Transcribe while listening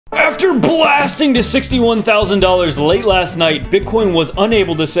After blasting to $61,000 late last night, Bitcoin was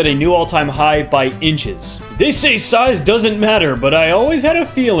unable to set a new all-time high by inches. They say size doesn't matter, but I always had a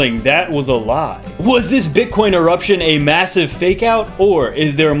feeling that was a lie. Was this Bitcoin eruption a massive fake out, or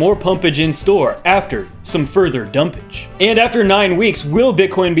is there more pumpage in store after some further dumpage? And after 9 weeks, will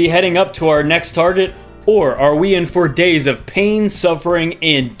Bitcoin be heading up to our next target? Or are we in for days of pain, suffering,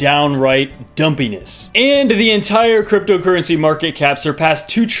 and downright dumpiness? And the entire cryptocurrency market cap surpassed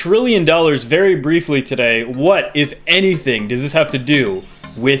 $2 trillion very briefly today. What, if anything, does this have to do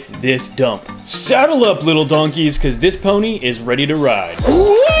with this dump? Saddle up, little donkeys, because this pony is ready to ride.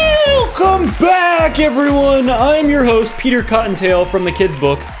 Welcome back, everyone! I'm your host, Peter Cottontail from the Kids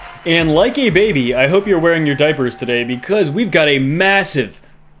Book. And like a baby, I hope you're wearing your diapers today because we've got a massive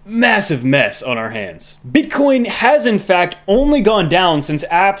mess on our hands. Bitcoin has in fact only gone down since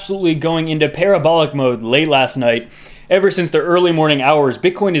absolutely going into parabolic mode late last night. Ever since the early morning hours,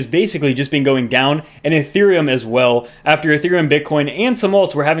 Bitcoin has basically just been going down, and Ethereum as well, after Ethereum, Bitcoin, and some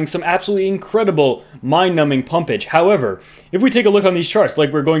alts were having some absolutely incredible, mind-numbing pumpage. However, if we take a look on these charts,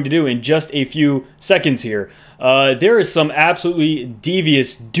 like we're going to do in just a few seconds here, there is some absolutely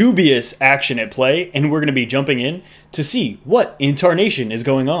devious, dubious action at play, and we're going to be jumping in to see what in tarnation is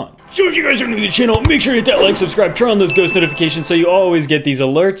going on. So if you guys are new to the channel, make sure to hit that like, subscribe, turn on those ghost notifications so you always get these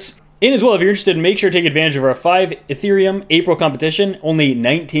alerts. And as well, if you're interested, make sure to take advantage of our 5 Ethereum April competition. Only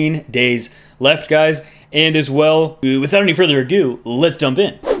 19 days left, guys. And as well, without any further ado, let's jump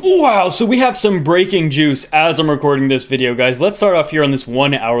in. Wow, so we have some breaking juice as I'm recording this video, guys. Let's start off here on this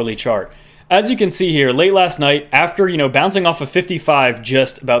 1 hourly chart. As you can see here, late last night, after, bouncing off of 55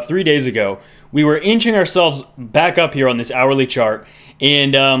 just about 3 days ago, we were inching ourselves back up here on this hourly chart.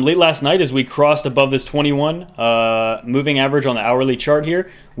 And late last night, as we crossed above this 21 moving average on the hourly chart here,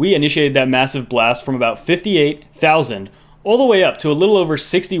 we initiated that massive blast from about 58,000 all the way up to a little over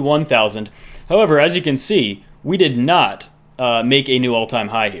 61,000. However, as you can see, we did not make a new all-time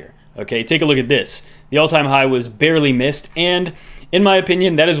high here. Okay, take a look at this. The all-time high was barely missed, and in my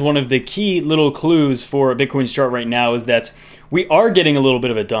opinion, that is one of the key little clues for Bitcoin's chart right now, is that we are getting a little bit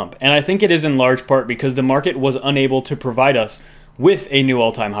of a dump. And I think it is in large part because the market was unable to provide us with a new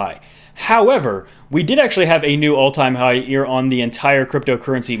all-time high. However, we did actually have a new all-time high here on the entire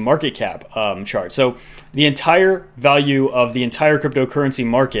cryptocurrency market cap chart. So the entire value of the entire cryptocurrency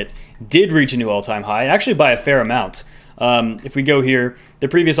market did reach a new all-time high, actually by a fair amount. If we go here, the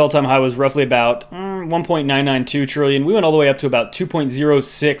previous all-time high was roughly about 1.992 trillion. We went all the way up to about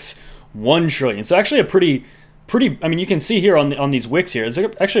 2.061 trillion. So actually a pretty, I mean, you can see here on these wicks here, it's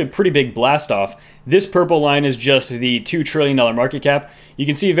actually a pretty big blast off. This purple line is just the $2 trillion market cap. You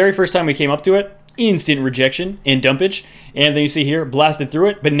can see the very first time we came up to it, instant rejection and dumpage. And then you see here, blasted through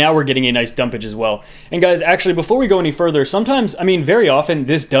it, but now we're getting a nice dumpage as well. And guys, actually, before we go any further, sometimes, I mean, very often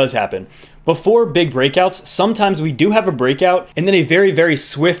this does happen. Before big breakouts, sometimes we do have a breakout and then a very, very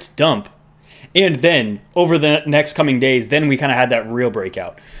swift dump. And then over the next coming days, then we kind of had that real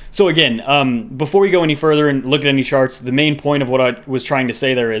breakout. So again, before we go any further and look at any charts, the main point of what I was trying to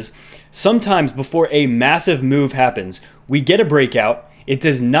say there is sometimes before a massive move happens, we get a breakout. It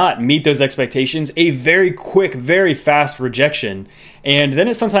does not meet those expectations, a very quick, very fast rejection. And then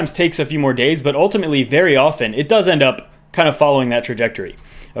it sometimes takes a few more days, but ultimately very often it does end up kind of following that trajectory.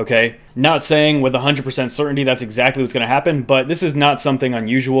 Okay, not saying with 100% certainty that's exactly what's going to happen, but this is not something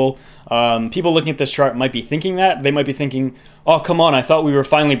unusual. People looking at this chart might be thinking that. They might be thinking, oh, come on, I thought we were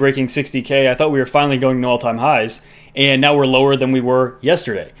finally breaking 60K. I thought we were finally going to all-time highs, and now we're lower than we were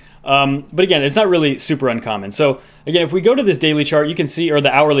yesterday. But again, it's not really super uncommon. So again, if we go to this daily chart, you can see, or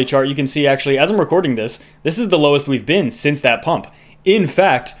the hourly chart, you can see actually, as I'm recording this, this is the lowest we've been since that pump. In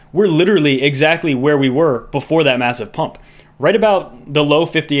fact, we're literally exactly where we were before that massive pump. Right about the low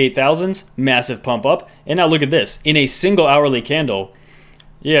 58,000s, massive pump up. And now look at this, in a single hourly candle.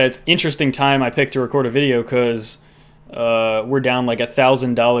 Yeah, it's interesting time I picked to record a video because we're down like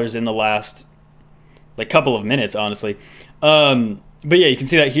 $1,000 in the last like couple of minutes, honestly. But yeah, you can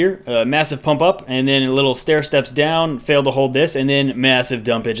see that here, massive pump up and then a little stair steps down, failed to hold this, and then massive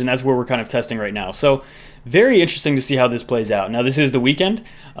dumpage. And that's where we're kind of testing right now. So very interesting to see how this plays out. Now, this is the weekend.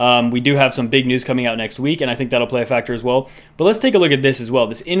 We do have some big news coming out next week, and I think that'll play a factor as well. But let's take a look at this as well,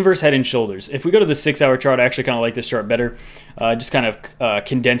 this inverse head and shoulders. If we go to the 6-hour chart, I actually kind of like this chart better. Just kind of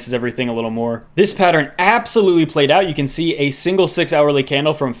condenses everything a little more. This pattern absolutely played out. You can see a single 6-hourly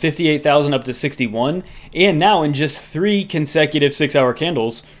candle from 58,000 up to 61, and now in just 3 consecutive 6-hour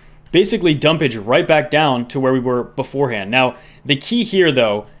candles, basically dumpage right back down to where we were beforehand. Now, the key here,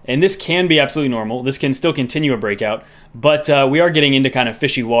 though, and this can be absolutely normal, this can still continue a breakout, but we are getting into kind of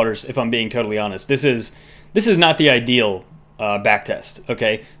fishy waters, if I'm being totally honest. This is not the ideal backtest.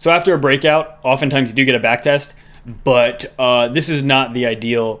 Okay, so after a breakout, oftentimes you do get a backtest, but this is not the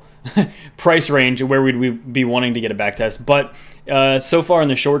ideal price range where we'd be wanting to get a backtest. But so far in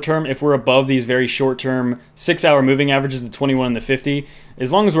the short term, if we're above these very short term 6-hour moving averages, the 21 and the 50,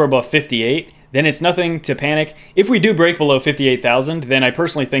 as long as we're above 58, then it's nothing to panic. If we do break below 58,000, then I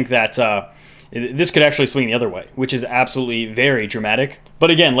personally think that this could actually swing the other way, which is absolutely very dramatic.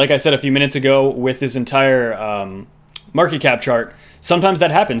 But again, like I said a few minutes ago, with this entire market cap chart, sometimes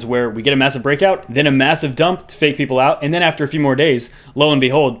that happens where we get a massive breakout, then a massive dump to fake people out, and then after a few more days, lo and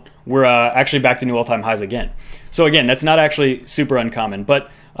behold, we're actually back to new all-time highs again. So again, that's not actually super uncommon, but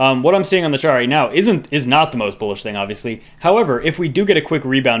what I'm seeing on the chart right now is not the most bullish thing, obviously. However, if we do get a quick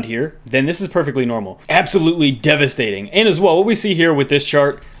rebound here, then this is perfectly normal. Absolutely devastating. And as well, what we see here with this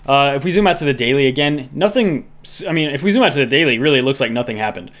chart, if we zoom out to the daily again, nothing, I mean, if we zoom out to the daily, really it looks like nothing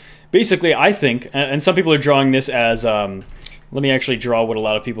happened. Basically, I think, and some people are drawing this as, let me actually draw what a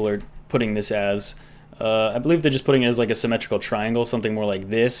lot of people are putting this as. I believe they're just putting it as like a symmetrical triangle, something more like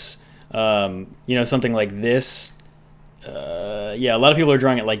this, you know, something like this. Yeah, a lot of people are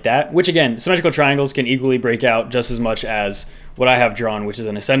drawing it like that, which again, symmetrical triangles can equally break out just as much as what I have drawn, which is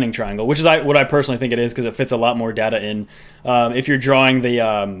an ascending triangle, which is what I personally think it is because it fits a lot more data in. If you're drawing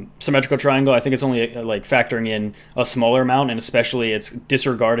the symmetrical triangle, I think it's only like factoring in a smaller amount, and especially it's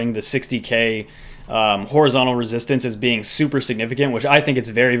disregarding the 60K horizontal resistance as being super significant, which I think it's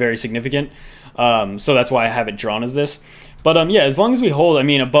very, very significant. So that's why I have it drawn as this. But yeah, as long as we hold, I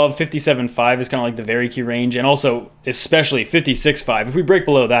mean, above 57.5 is kind of like the very key range, and also especially 56.5. If we break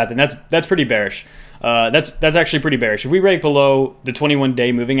below that, then that's pretty bearish. That's actually pretty bearish. If we break below the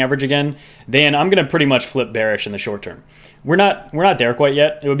 21-day moving average again, then I'm gonna pretty much flip bearish in the short term. We're not there quite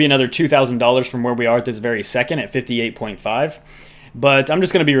yet. It would be another $2,000 from where we are at this very second at 58.5. But I'm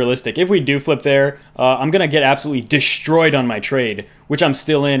just going to be realistic. If we do flip there, I'm going to get absolutely destroyed on my trade, which I'm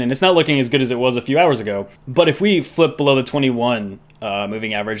still in, and it's not looking as good as it was a few hours ago. But if we flip below the 21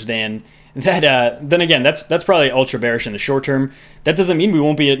 moving average, then again, that's probably ultra bearish in the short term. That doesn't mean we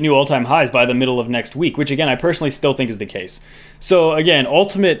won't be at new all-time highs by the middle of next week, which again, I personally still think is the case. So again,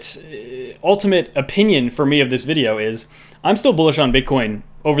 ultimate opinion for me of this video is I'm still bullish on Bitcoin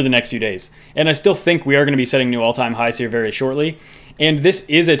over the next few days. And I still think we are going to be setting new all-time highs here very shortly. And this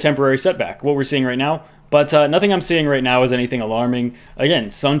is a temporary setback, what we're seeing right now. But nothing I'm seeing right now is anything alarming.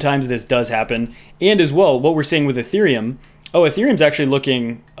 Again, sometimes this does happen. And as well, what we're seeing with Ethereum, Ethereum's actually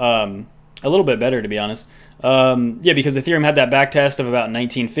looking a little bit better, to be honest. Yeah, because Ethereum had that back test of about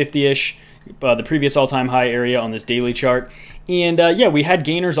 1950-ish, the previous all-time high area on this daily chart. And yeah, we had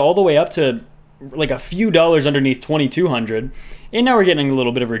gainers all the way up to like a few dollars underneath 2,200, and now we're getting a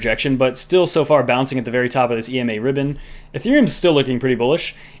little bit of rejection, but still so far bouncing at the very top of this EMA ribbon. Ethereum's still looking pretty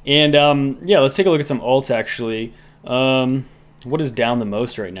bullish, and yeah, let's take a look at some alts actually. What is down the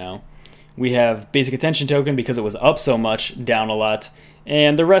most right now? We have basic attention token because it was up so much, down a lot,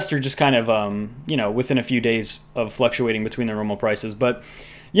 and the rest are just kind of you know, within a few days of fluctuating between their normal prices. But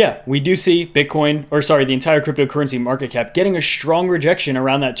yeah, we do see Bitcoin, or sorry, the entire cryptocurrency market cap getting a strong rejection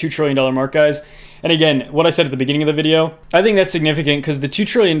around that $2 trillion mark, guys. And again, what I said at the beginning of the video, I think that's significant because the $2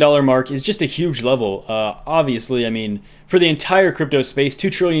 trillion mark is just a huge level. Obviously, I mean, for the entire crypto space, 2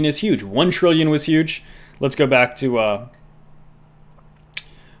 trillion is huge. 1 trillion was huge. Let's go back to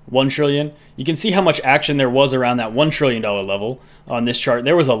 1 trillion. You can see how much action there was around that $1 trillion level on this chart.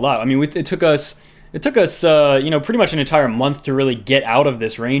 There was a lot. I mean, it took us, you know, pretty much an entire month to really get out of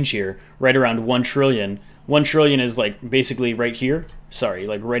this range here, right around 1 trillion. 1 trillion is like basically right here. Sorry,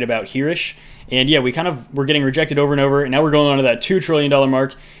 like right about here-ish. And yeah, we're getting rejected over and over, and now we're going on to that $2 trillion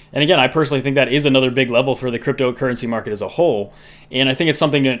mark. And again, I personally think that is another big level for the cryptocurrency market as a whole. And I think it's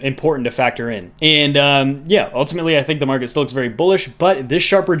something important to factor in. And yeah, ultimately, I think the market still looks very bullish, but this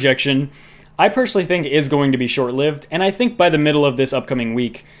sharp rejection, I personally think is going to be short-lived. And I think by the middle of this upcoming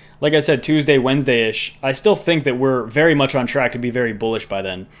week, like I said, Tuesday, Wednesday-ish, I still think that we're very much on track to be very bullish by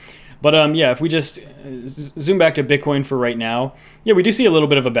then. But yeah, if we just zoom back to Bitcoin for right now, yeah, we do see a little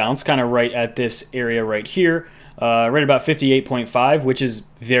bit of a bounce kind of right at this area right here, right about 58.5, which is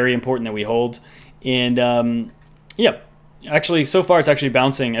very important that we hold. And yeah, actually, so far it's actually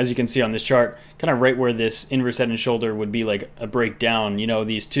bouncing, as you can see on this chart, kind of right where this inverse head and shoulder would be like a breakdown. You know,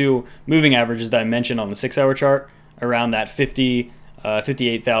 these two moving averages that I mentioned on the 6-hour chart around that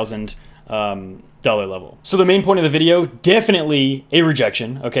 58,000 dollar level. So the main point of the video, definitely a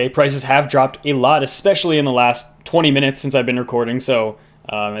rejection. Okay, prices have dropped a lot, especially in the last 20 minutes since I've been recording. So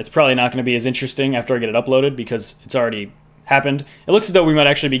it's probably not going to be as interesting after I get it uploaded because it's already happened. It looks as though we might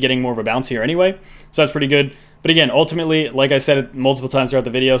actually be getting more of a bounce here anyway, so that's pretty good. But again, ultimately, like I said multiple times throughout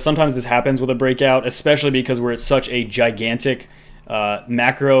the video, sometimes this happens with a breakout, especially because we're at such a gigantic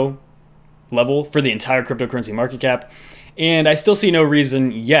macro level for the entire cryptocurrency market cap. And I still see no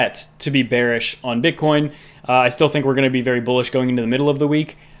reason yet to be bearish on Bitcoin. I still think we're going to be very bullish going into the middle of the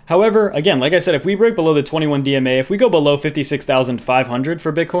week. However, again, like I said, if we break below the 21 DMA, if we go below 56,500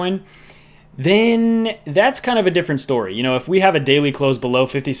 for Bitcoin, then that's kind of a different story. You know, if we have a daily close below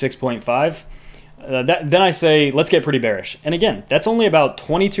 56.5, then I say, let's get pretty bearish. And again, that's only about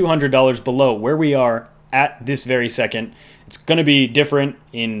 $2,200 below where we are at this very second. It's going to be different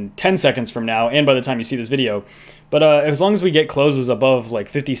in 10 seconds from now and by the time you see this video. But as long as we get closes above like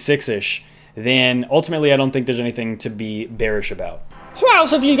 56-ish, then ultimately I don't think there's anything to be bearish about. Wow,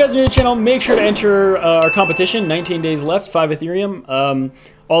 so if you guys are new to the channel, make sure to enter our competition. 19 days left, 5 Ethereum.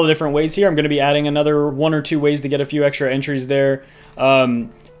 All the different ways here. I'm going to be adding another 1 or 2 ways to get a few extra entries there.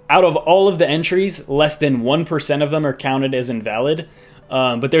 Out of all of the entries, less than 1% of them are counted as invalid.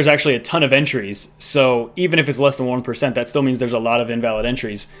 But there's actually a ton of entries. So even if it's less than 1%, that still means there's a lot of invalid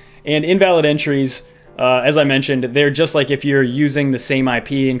entries. And invalid entries, as I mentioned, they're just like if you're using the same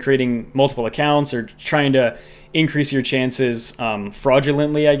IP and creating multiple accounts or trying to increase your chances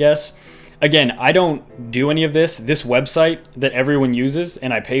fraudulently, I guess. Again, I don't do any of this. This website that everyone uses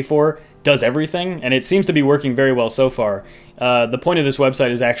and I pay for does everything, and it seems to be working very well so far. The point of this website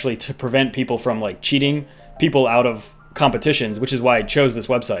is actually to prevent people from like cheating people out of competitions, which is why I chose this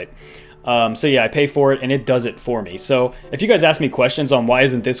website. So yeah, I pay for it and it does it for me. So if you guys ask me questions on why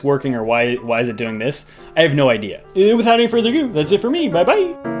isn't this working or why is it doing this, I have no idea. Without any further ado, that's it for me. Bye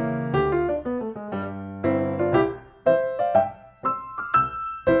bye.